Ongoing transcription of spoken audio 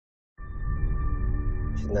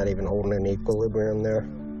She's not even holding an equilibrium there.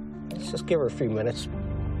 Let's just give her a few minutes.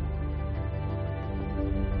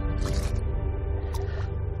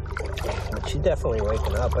 But she's definitely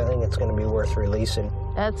waking up. I think it's going to be worth releasing.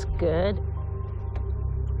 That's good.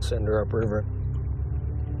 Send her upriver.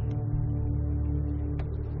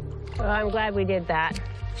 Well, I'm glad we did that.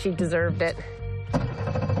 She deserved it.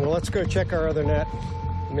 Well, let's go check our other net.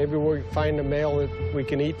 Maybe we'll find a male that we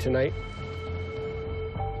can eat tonight.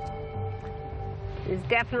 There's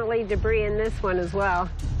definitely debris in this one as well.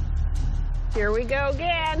 Here we go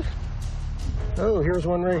again. Oh, here's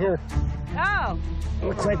one right here. Oh.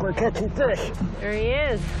 Looks like we're catching fish. There he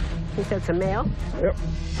is. I think that's a male. Yep.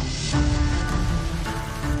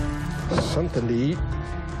 Something to eat.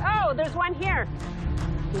 Oh, there's one here.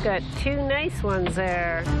 We've got two nice ones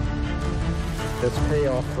there. That's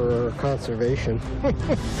payoff for conservation.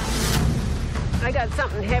 I got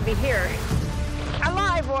something heavy here. A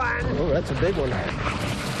live one. Oh, that's a big one.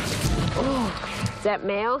 Oh, is that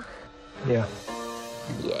male? Yeah.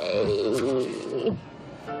 Yay.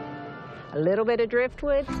 A little bit of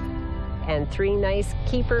driftwood and 3 nice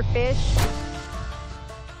keeper fish.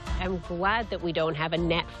 I'm glad that we don't have a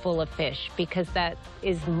net full of fish because that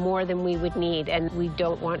is more than we would need, and we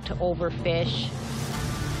don't want to overfish.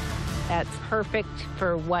 That's perfect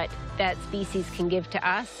for what that species can give to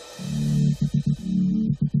us.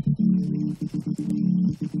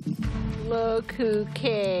 Look who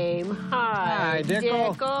came. Hi,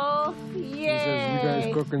 Dickel. Dickel. Yay. He says, you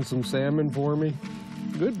guys cooking some salmon for me?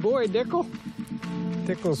 Good boy, Dickel.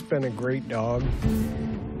 Dickel's been a great dog,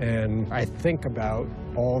 and I think about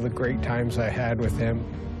all the great times I had with him,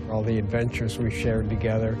 all the adventures we shared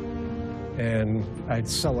together, and I'd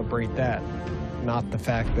celebrate that, not the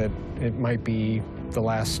fact that it might be the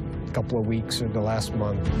last couple of weeks or the last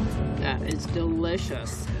month. That is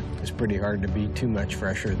delicious. It's pretty hard to be too much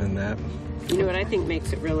fresher than that. You know what I think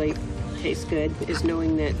makes it really taste good is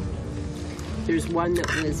knowing that there's one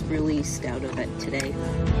that was released out of it today.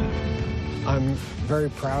 I'm very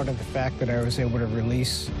proud of the fact that I was able to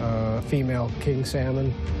release a female king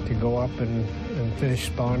salmon to go up and finish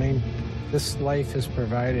spawning. This life has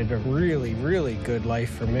provided a really, really good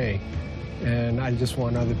life for me. And I just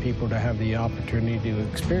want other people to have the opportunity to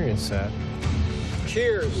experience that.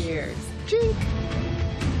 Cheers. Cheers. Chink.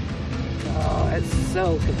 Oh, it's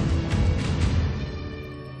so good.